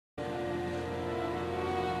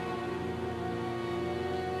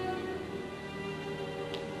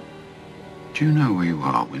Do you know where you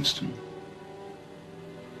are, Winston?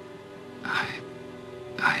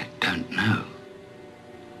 I don't know.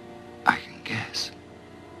 I can guess.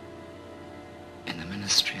 In the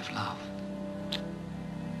Ministry of Love.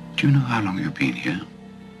 Do you know how long you've been here?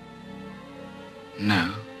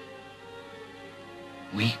 No.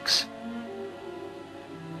 Weeks.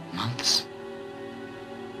 Months.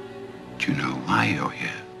 Do you know why you're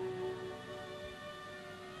here?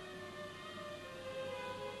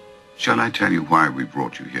 Shall I tell you why we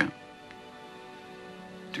brought you here?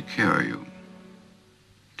 To cure you.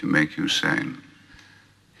 To make you sane.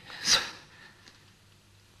 Yes.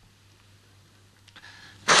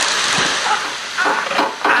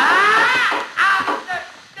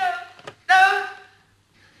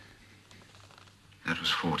 That was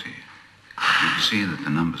 40. You can see that the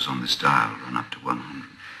numbers on this dial run up to 100.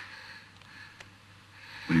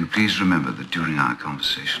 Will you please remember that during our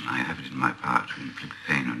conversation I have it in my power to inflict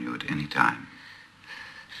pain on you at any time,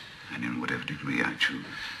 and in whatever degree I choose.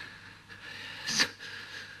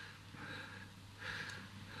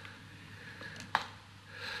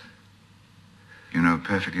 You know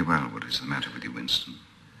perfectly well what is the matter with you, Winston.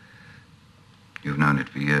 You've known it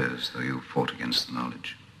for years, though you've fought against the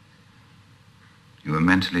knowledge. You are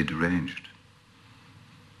mentally deranged.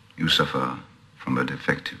 You suffer from a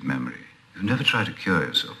defective memory. You never tried to cure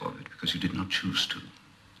yourself of it because you did not choose to.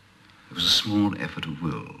 It was a small effort of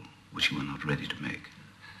will which you were not ready to make.